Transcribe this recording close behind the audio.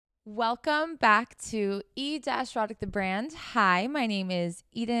Welcome back to E-ROTIC the brand. Hi, my name is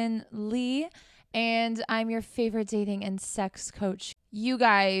Eden Lee, and I'm your favorite dating and sex coach. You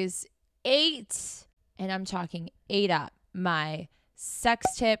guys ate, and I'm talking ate up, my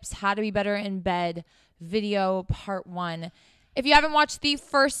sex tips, how to be better in bed video part 1. If you haven't watched the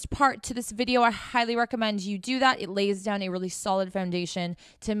first part to this video, I highly recommend you do that. It lays down a really solid foundation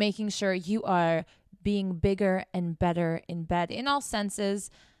to making sure you are being bigger and better in bed in all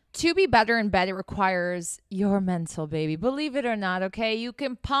senses. To be better in bed, it requires your mental, baby. Believe it or not, okay? You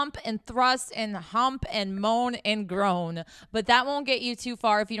can pump and thrust and hump and moan and groan, but that won't get you too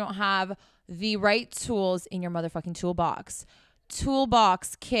far if you don't have the right tools in your motherfucking toolbox.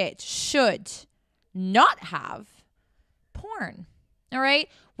 Toolbox kit should not have porn, all right?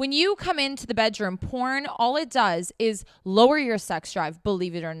 When you come into the bedroom, porn, all it does is lower your sex drive,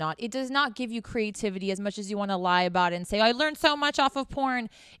 believe it or not. It does not give you creativity as much as you want to lie about it and say, I learned so much off of porn.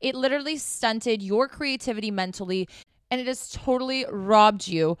 It literally stunted your creativity mentally, and it has totally robbed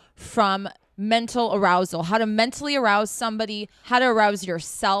you from mental arousal, how to mentally arouse somebody, how to arouse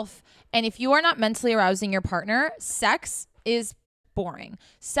yourself. And if you are not mentally arousing your partner, sex is boring.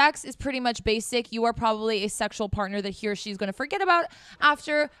 Sex is pretty much basic. You are probably a sexual partner that he or she is going to forget about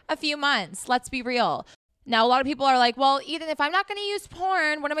after a few months. Let's be real. Now, a lot of people are like, well, Eden, if I'm not going to use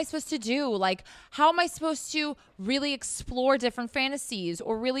porn, what am I supposed to do? Like, how am I supposed to really explore different fantasies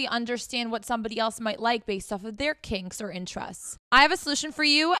or really understand what somebody else might like based off of their kinks or interests? I have a solution for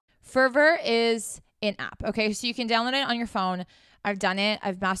you. Fervor is an app. Okay, so you can download it on your phone. I've done it.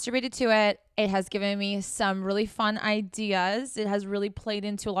 I've masturbated to it. It has given me some really fun ideas. It has really played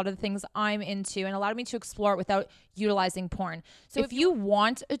into a lot of the things I'm into and allowed me to explore it without utilizing porn. So if you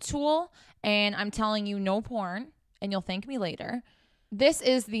want a tool, and I'm telling you no porn, and you'll thank me later, this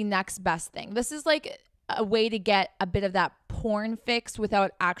is the next best thing. This is like a way to get a bit of that porn fix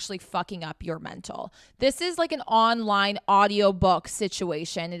without actually fucking up your mental. This is like an online audiobook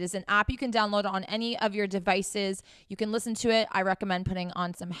situation. It is an app you can download on any of your devices. You can listen to it. I recommend putting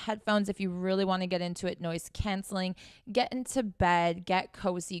on some headphones if you really want to get into it. Noise canceling. Get into bed. Get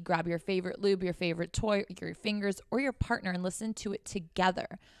cozy. Grab your favorite lube, your favorite toy, your fingers, or your partner and listen to it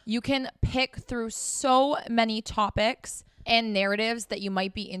together. You can pick through so many topics and narratives that you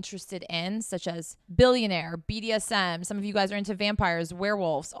might be interested in, such as billionaire, BDSM. Some of you guys are into vampires,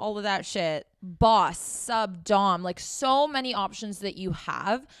 werewolves, all of that shit. Boss, sub, dom, like so many options that you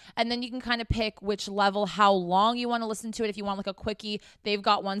have. And then you can kind of pick which level, how long you want to listen to it. If you want like a quickie, they've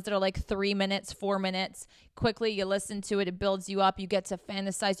got ones that are like 3 minutes, 4 minutes. Quickly, you listen to it. It builds you up. You get to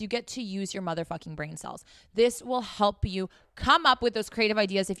fantasize. You get to use your motherfucking brain cells. This will help you come up with those creative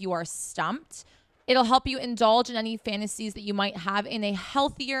ideas if you are stumped. It'll help you indulge in any fantasies that you might have in a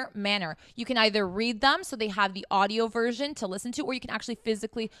healthier manner. You can either read them so they have the audio version to listen to, or you can actually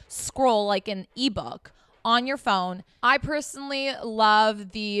physically scroll like an ebook on your phone. I personally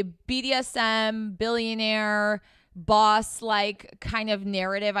love the BDSM, billionaire, boss like kind of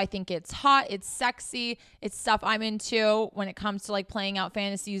narrative. I think it's hot, it's sexy, it's stuff I'm into when it comes to like playing out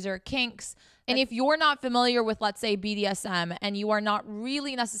fantasies or kinks. And if you're not familiar with, let's say, BDSM and you are not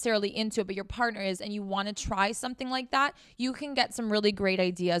really necessarily into it, but your partner is, and you want to try something like that, you can get some really great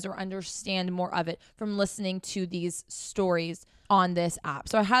ideas or understand more of it from listening to these stories on this app.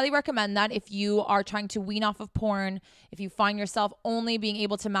 So I highly recommend that if you are trying to wean off of porn, if you find yourself only being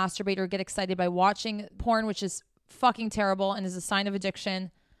able to masturbate or get excited by watching porn, which is fucking terrible and is a sign of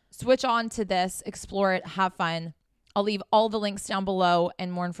addiction, switch on to this, explore it, have fun. I'll leave all the links down below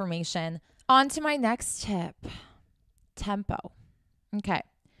and more information. On to my next tip, tempo. Okay,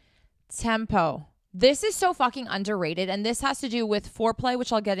 tempo. This is so fucking underrated, and this has to do with foreplay,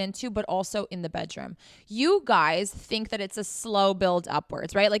 which I'll get into, but also in the bedroom. You guys think that it's a slow build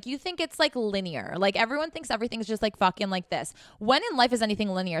upwards, right? Like you think it's like linear. Like everyone thinks everything's just like fucking like this. When in life is anything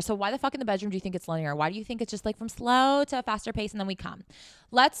linear? So why the fuck in the bedroom do you think it's linear? Why do you think it's just like from slow to a faster pace and then we come?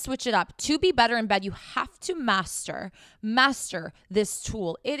 Let's switch it up. To be better in bed, you have to master this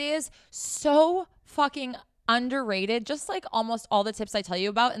tool. It is so fucking underrated, just like almost all the tips I tell you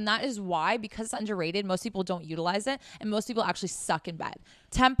about. And that is why, because it's underrated, most people don't utilize it and most people actually suck in bed.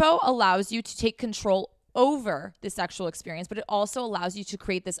 Tempo allows you to take control over the sexual experience, but it also allows you to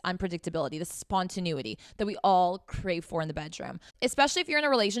create this unpredictability, this spontaneity that we all crave for in the bedroom. Especially if you're in a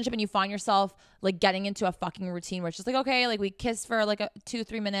relationship and you find yourself like getting into a fucking routine where it's just like, okay, like we kiss for like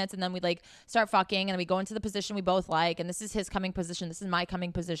 2-3 minutes and then we like start fucking and we go into the position we both like, and this is his coming position, this is my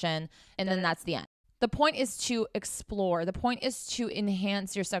coming position, and then that's the end. The point is to explore. The point is to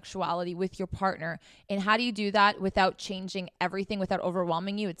enhance your sexuality with your partner. And how do you do that without changing everything, without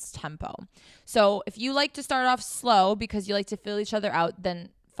overwhelming you? It's tempo. So if you like to start off slow because you like to feel each other out, then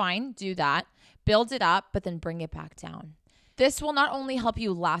fine, do that. Build it up, but then bring it back down. This will not only help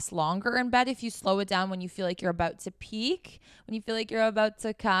you last longer in bed if you slow it down when you feel like you're about to peak, when you feel like you're about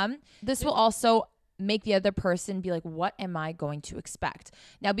to come. This will also make the other person be like, what am I going to expect?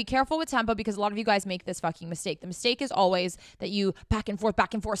 Now, be careful with tempo because a lot of you guys make this fucking mistake. The mistake is always that you back and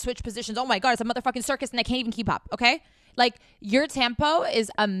forth, switch positions. Oh my God, it's a motherfucking circus and I can't even keep up, okay? Like, your tempo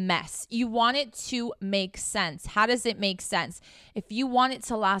is a mess. You want it to make sense. How does it make sense? If you want it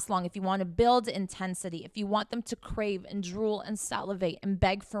to last long, if you want to build intensity, if you want them to crave and drool and salivate and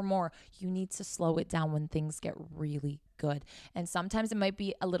beg for more, you need to slow it down when things get really good. And sometimes it might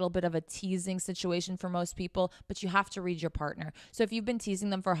be a little bit of a teasing situation for most people, but you have to read your partner. So if you've been teasing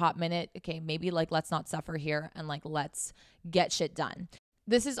them for a hot minute, okay, maybe like, let's not suffer here and like, let's get shit done.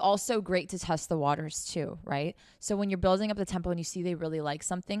 This is also great to test the waters too, right? So when you're building up the tempo and you see they really like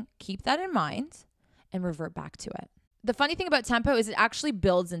something, keep that in mind and revert back to it. The funny thing about tempo is it actually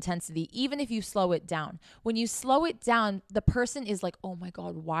builds intensity, even if you slow it down. When you slow it down, the person is like, oh my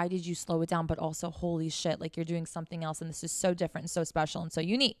God, why did you slow it down? But also, holy shit, like you're doing something else and this is so different and so special and so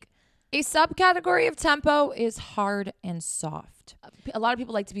unique. A subcategory of tempo is hard and soft. A lot of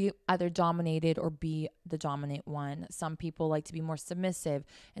people like to be either dominated or be the dominant one. Some people like to be more submissive.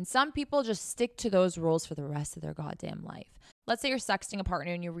 And some people just stick to those roles for the rest of their goddamn life. Let's say you're sexting a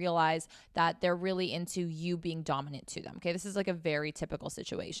partner and you realize that they're really into you being dominant to them. Okay, this is like a very typical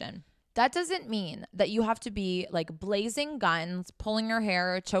situation. That doesn't mean that you have to be like blazing guns, pulling her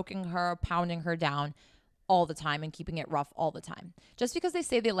hair, choking her, pounding her down all the time and keeping it rough all the time. Just because they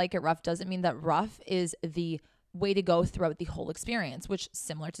say they like it rough doesn't mean that rough is the way to go throughout the whole experience, which is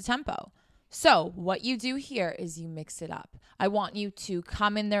similar to tempo. So what you do here is you mix it up. I want you to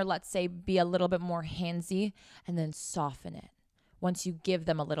come in there, let's say, be a little bit more handsy and then soften it once you give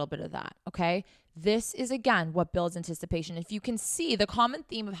them a little bit of that, okay? This is, again, what builds anticipation. If you can see, the common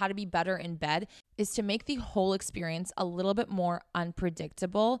theme of how to be better in bed is to make the whole experience a little bit more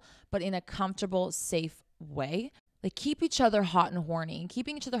unpredictable, but in a comfortable, safe way. Like, keep each other hot and horny. And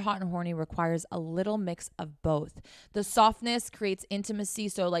keeping each other hot and horny requires a little mix of both. The softness creates intimacy.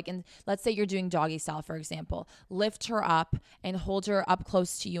 So like, let's say you're doing doggy style, for example, lift her up and hold her up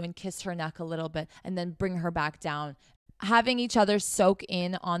close to you and kiss her neck a little bit and then bring her back down. Having each other soak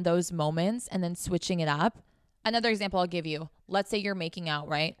in on those moments and then switching it up. Another example I'll give you. Let's say you're making out,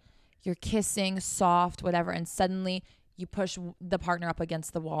 right? You're kissing, soft, whatever, and suddenly you push the partner up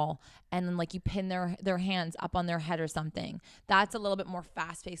against the wall and then like you pin their hands up on their head or something. That's a little bit more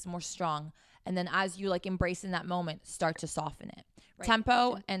fast-paced, more strong. And then as you like embrace in that moment, start to soften it. Right.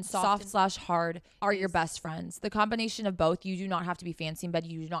 Tempo and soft/hard are your best friends. The combination of both, you do not have to be fancy in bed.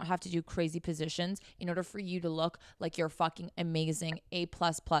 You do not have to do crazy positions in order for you to look like you're fucking amazing A++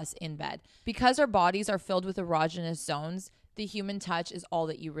 in bed. Because our bodies are filled with erogenous zones, the human touch is all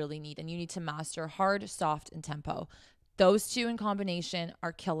that you really need. And you need to master hard, soft, and tempo. Those two in combination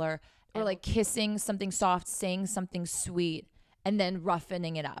are killer. Or like kissing something soft, saying something sweet, and then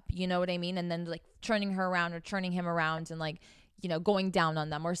roughening it up. You know what I mean? And then like turning her around or turning him around and like, you know, going down on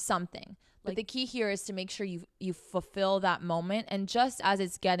them or something. But the key here is to make sure you fulfill that moment. And just as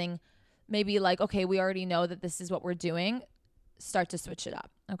it's getting maybe like, okay, we already know that this is what we're doing, start to switch it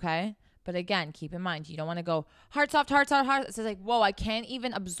up, okay? But again, keep in mind, you don't want to go hard, soft, hard, soft, hard. It's like, whoa, I can't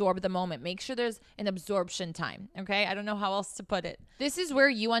even absorb the moment. Make sure there's an absorption time, okay? I don't know how else to put it. This is where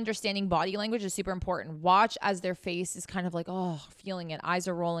you understanding body language is super important. Watch as their face is kind of like, oh, feeling it. Eyes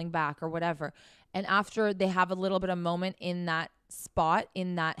are rolling back or whatever. And after they have a little bit of moment in that spot,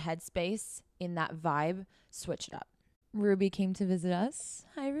 in that headspace, in that vibe, switch it up. Ruby came to visit us.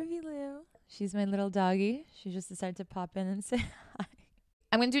 Hi, Ruby Lou. She's my little doggy. She just decided to pop in and say hi.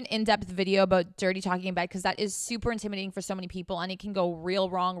 I'm going to do an in-depth video about dirty talking in bed because that is super intimidating for so many people and it can go real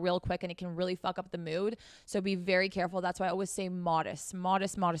wrong real quick and it can really fuck up the mood. So be very careful. That's why I always say modest.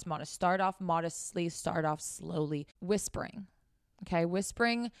 Start off modestly, start off slowly. Whispering. Okay,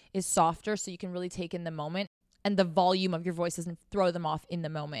 whispering is softer so you can really take in the moment and the volume of your voice doesn't throw them off in the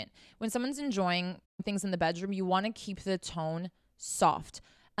moment. When someone's enjoying things in the bedroom, you want to keep the tone soft.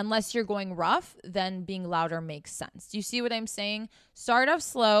 Unless you're going rough, then being louder makes sense. Do you see what I'm saying? Start off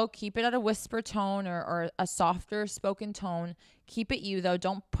slow, keep it at a whisper tone or a softer spoken tone. Keep it you though.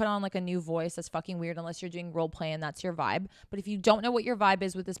 Don't put on like a new voice. That's fucking weird unless you're doing role play and that's your vibe. But if you don't know what your vibe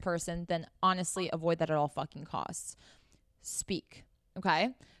is with this person, then honestly avoid that at all fucking costs. Speak,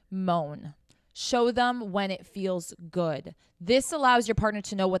 okay? Moan. Show them when it feels good. This allows your partner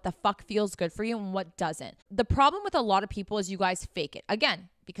to know what the fuck feels good for you and what doesn't. The problem with a lot of people is you guys fake it. Again,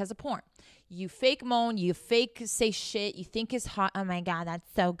 because of porn. You fake moan, you fake say shit, you think it's hot. Oh my God, that's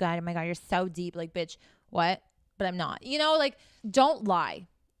so good. Oh my God, you're so deep. Like, bitch, what? But I'm not. You know, like, don't lie.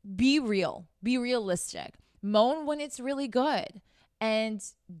 be real, be realistic. Moan when it's really good. And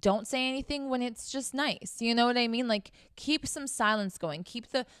don't say anything when it's just nice. You know what I mean? Like, keep some silence going. Keep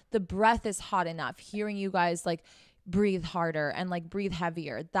the breath is hot enough. Hearing you guys like breathe harder and like breathe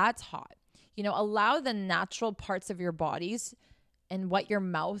heavier. That's hot. You know, allow the natural parts of your bodies and what your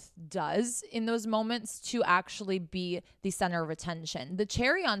mouth does in those moments to actually be the center of attention. The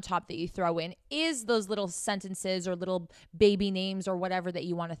cherry on top that you throw in is those little sentences or little baby names or whatever that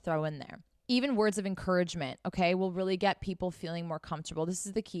you want to throw in there. Even words of encouragement, okay, will really get people feeling more comfortable. This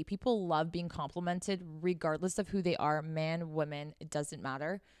is the key. People love being complimented regardless of who they are, man, woman, it doesn't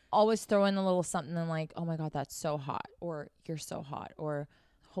matter. Always throw in a little something like, oh my God, that's so hot, or you're so hot, or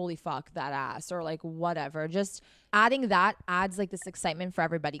holy fuck, that ass, or like whatever. Just adding that adds like this excitement for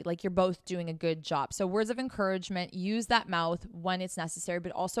everybody. Like you're both doing a good job. So words of encouragement, use that mouth when it's necessary,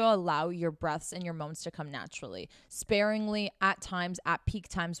 but also allow your breaths and your moans to come naturally, sparingly at times, at peak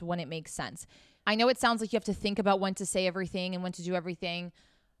times when it makes sense. I know it sounds like you have to think about when to say everything and when to do everything,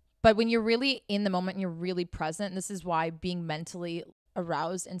 but when you're really in the moment and you're really present, and this is why being mentally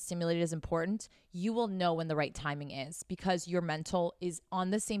aroused and stimulated is important, you will know when the right timing is because your mental is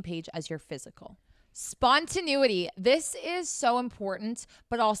on the same page as your physical. Spontaneity. This is so important,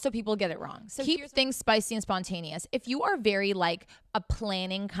 but also people get it wrong. So keep things spicy and spontaneous. If you are very like a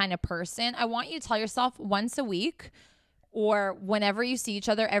planning kind of person, I want you to tell yourself once a week or whenever you see each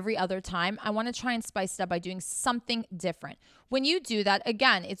other every other time, I want to try and spice it up by doing something different. When you do that,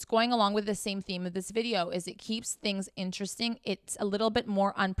 again, it's going along with the same theme of this video, is it keeps things interesting. It's a little bit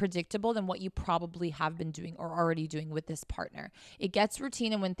more unpredictable than what you probably have been doing or already doing with this partner. It gets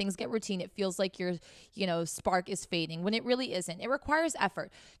routine, and when things get routine, it feels like your, spark is fading when it really isn't. It requires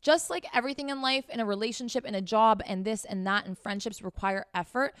effort. Just like everything in life, in a relationship, in a job, and this and that, and friendships require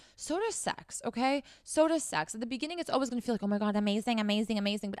effort, so does sex, okay? So does sex. At the beginning, it's always going to feel like, oh my God, amazing, amazing,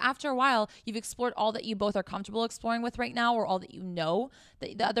 amazing. But after a while, you've explored all that you both are comfortable exploring with right now, or all that you know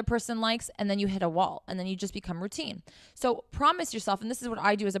that the other person likes, and then you hit a wall, and then you just become routine. So promise yourself, and this is what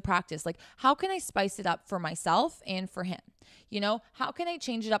I do as a practice, like, how can I spice it up for myself and for him? How can I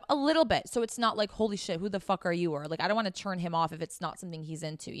change it up a little bit so it's not like, holy shit, who the fuck are you? Or like, I don't want to turn him off if it's not something he's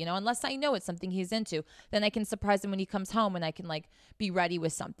into, unless I know it's something he's into, then I can surprise him when he comes home and I can like be ready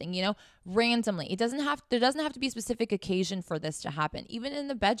with something, randomly. There doesn't have to be a specific occasion for this to happen. Even in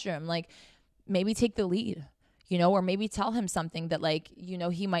the bedroom, like maybe take the lead. Or maybe tell him something that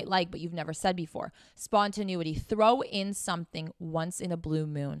he might like, but you've never said before. Spontaneity. Throw in something once in a blue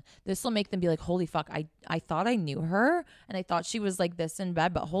moon. This will make them be like, holy fuck, I thought I knew her and I thought she was like this in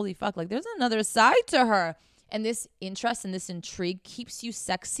bed, but holy fuck, like there's another side to her. And this interest and this intrigue keeps you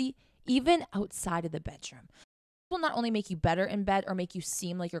sexy even outside of the bedroom. Will not only make you better in bed or make you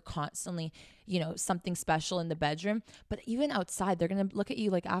seem like you're constantly, something special in the bedroom, but even outside, they're going to look at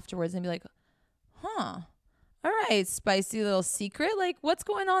you like afterwards and be like, huh. All right, spicy little secret. Like, what's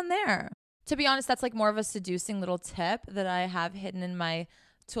going on there? To be honest, that's like more of a seducing little tip that I have hidden in my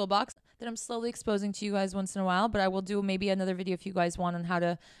toolbox that I'm slowly exposing to you guys once in a while. But I will do maybe another video if you guys want on how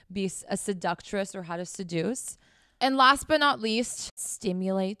to be a seductress or how to seduce. And last but not least,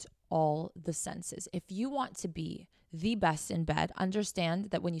 stimulate all the senses. If you want to be the best in bed,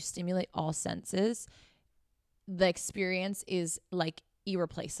 understand that when you stimulate all senses, the experience is like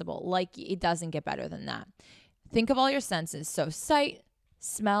irreplaceable. Like it doesn't get better than that. Think of all your senses. So sight,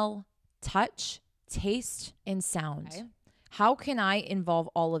 smell, touch, taste, and sound. Okay. How can I involve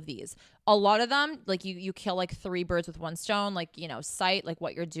all of these? A lot of them, like you kill like 3 birds with one stone, like, sight, like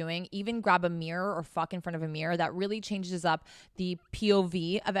what you're doing. Even grab a mirror or fuck in front of a mirror. That really changes up the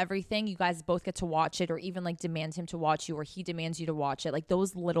POV of everything. You guys both get to watch it, or even like demand him to watch you, or he demands you to watch it. Like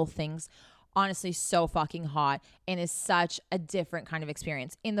those little things, honestly, so fucking hot, and is such a different kind of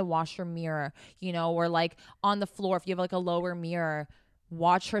experience. In the washroom mirror, or like on the floor, if you have like a lower mirror,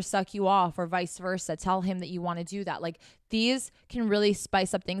 watch her suck you off, or vice versa. Tell him that you want to do that. Like these can really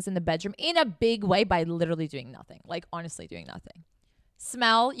spice up things in the bedroom in a big way by literally doing nothing. Like honestly doing nothing.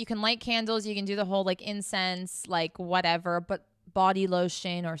 Smell, you can light candles, you can do the whole like incense, like whatever, but body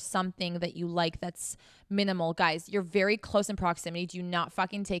lotion or something that you like that's minimal. Guys, you're very close in proximity. Do not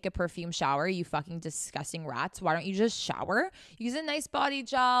fucking take a perfume shower, you fucking disgusting rats. Why don't you just shower? Use a nice body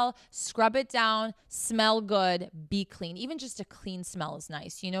gel, scrub it down, smell good, be clean. Even just a clean smell is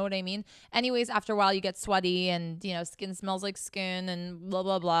nice. You know what I mean? Anyways, after a while you get sweaty and, skin smells like skin and blah,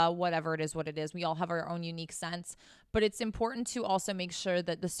 blah, blah, whatever it is, what it is. We all have our own unique scents. But it's important to also make sure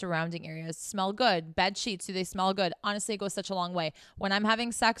that the surrounding areas smell good. Bed sheets, do they smell good? Honestly, it goes such a long way. When I'm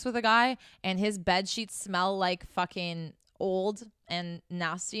having sex with a guy and his bed sheets smell like fucking old and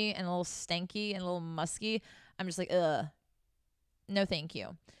nasty and a little stanky and a little musky, I'm just like, ugh. No, thank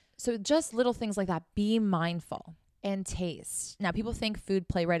you. So just little things like that. Be mindful. And taste. Now, people think food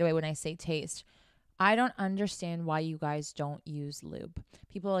play right away when I say taste. I don't understand why you guys don't use lube.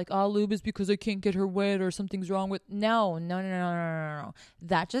 People are like, oh, lube is because I can't get her wet or something's wrong with. No.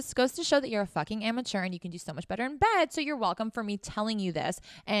 That just goes to show that you're a fucking amateur and you can do so much better in bed. So you're welcome for me telling you this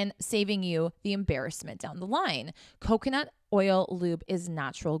and saving you the embarrassment down the line. Coconut oil lube is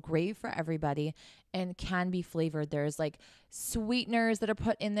natural, great for everybody, and can be flavored. There's like sweeteners that are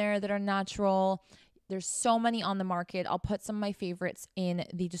put in there that are natural. There's so many on the market. I'll put some of my favorites in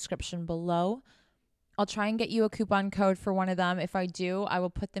the description below. I'll try and get you a coupon code for one of them. If I do, I will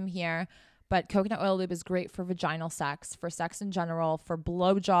put them here. But coconut oil lube is great for vaginal sex, for sex in general, for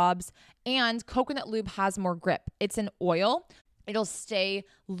blowjobs. And coconut lube has more grip. It's an oil. It'll stay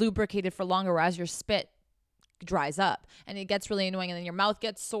lubricated for longer, whereas your spit dries up and it gets really annoying, and then your mouth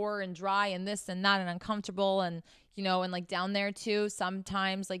gets sore and dry and this and that and uncomfortable, and you know, and like down there too,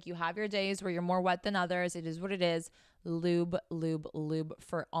 sometimes like you have your days where you're more wet than others. It is what it is. Lube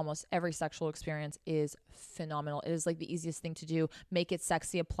for almost every sexual experience is phenomenal. It is like the easiest thing to do. Make it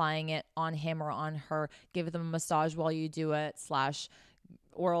sexy, applying it on him or on her. Give them a massage while you do it,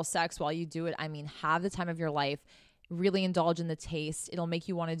 / oral sex while you do it. I mean, have the time of your life. Really indulge in the taste. It'll make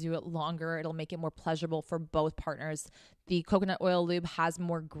you want to do it longer. It'll make it more pleasurable for both partners. The coconut oil lube has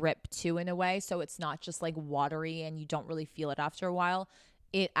more grip too, in a way, so it's not just like watery and you don't really feel it after a while.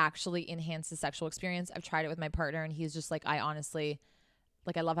 It actually enhances sexual experience. I've tried it with my partner and he's just like, I honestly,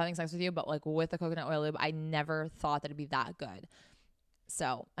 like, I love having sex with you, but like with the coconut oil lube, I never thought that it'd be that good.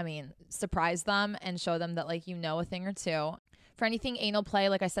 So, I mean, surprise them and show them that like, you know, a thing or two. For anything anal play,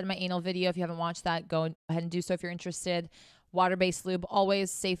 like I said in my anal video, if you haven't watched that, go ahead and do so if you're interested. Water-based lube,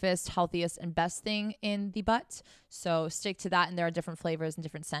 always safest, healthiest, and best thing in the butt. So stick to that, and there are different flavors and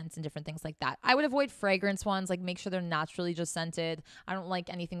different scents and different things like that. I would avoid fragrance ones, like make sure they're naturally just scented. I don't like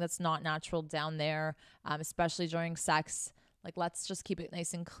anything that's not natural down there, especially during sex. Like, let's just keep it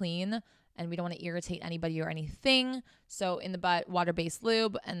nice and clean. And we don't want to irritate anybody or anything. So in the butt, water-based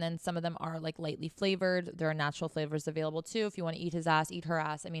lube, and then some of them are like lightly flavored. There are natural flavors available too. If you want to eat his ass, eat her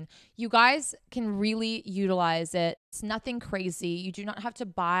ass. I mean, you guys can really utilize it. It's nothing crazy. You do not have to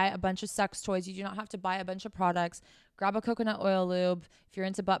buy a bunch of sex toys. You do not have to buy a bunch of products. Grab a coconut oil lube. If you're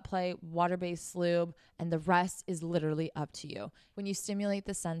into butt play, water-based lube, and the rest is literally up to you. When you stimulate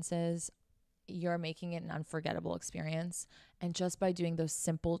the senses, you're making it an unforgettable experience. And just by doing those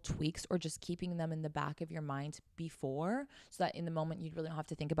simple tweaks or just keeping them in the back of your mind before, so that in the moment you really don't have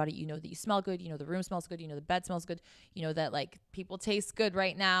to think about it. You know that you smell good. You know the room smells good. You know the bed smells good. You know that like people taste good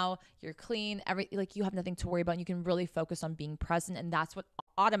right now. You're clean. Like you have nothing to worry about. And you can really focus on being present. And that's what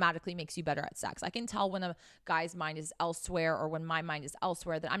automatically makes you better at sex. I can tell when a guy's mind is elsewhere or when my mind is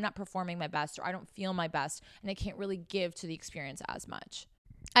elsewhere that I'm not performing my best or I don't feel my best and I can't really give to the experience as much.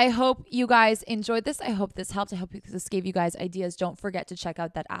 I hope you guys enjoyed this. I hope this helped. I hope this gave you guys ideas. Don't forget to check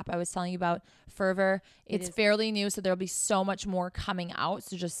out that app I was telling you about, Fervor. It's fairly new, so there'll be so much more coming out.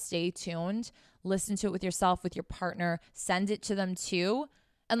 So just stay tuned. Listen to it with yourself, with your partner. Send it to them too.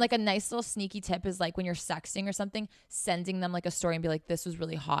 And like a nice little sneaky tip is like when you're sexting or something, sending them like a story and be like, this was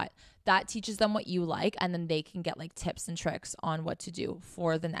really hot. That teaches them what you like, and then they can get like tips and tricks on what to do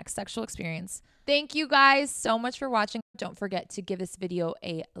for the next sexual experience. Thank you guys so much for watching. Don't forget to give this video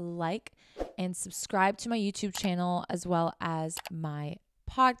a like and subscribe to my YouTube channel as well as my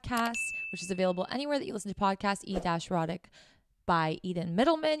podcast, which is available anywhere that you listen to podcasts, E-ROTIC by Eden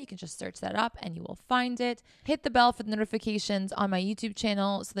Middleman. You can just search that up and you will find it. Hit the bell for the notifications on my YouTube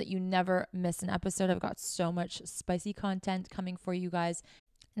channel so that you never miss an episode. I've got so much spicy content coming for you guys.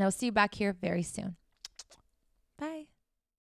 And I'll see you back here very soon.